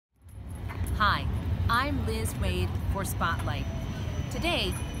Hi, I'm Liz Wade for Spotlight.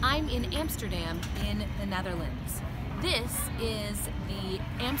 Today, I'm in Amsterdam in the Netherlands. This is the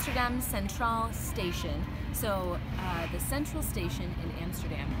Amsterdam Centraal Station, so the central station in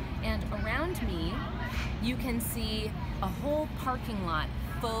Amsterdam. And around me, you can see a whole parking lot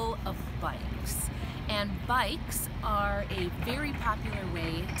full of bikes. And bikes are a very popular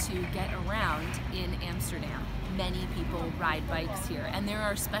way to get around in Amsterdam. Many people ride bikes here, and there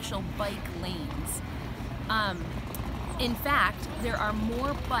are special bike lanes. In fact, there are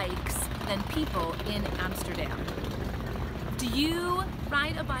more bikes than people in Amsterdam. Do you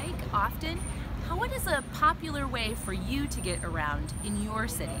ride a bike often? What is a popular way for you to get around in your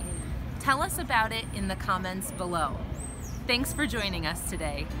city? Tell us about it in the comments below. Thanks for joining us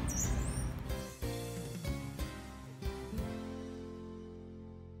today.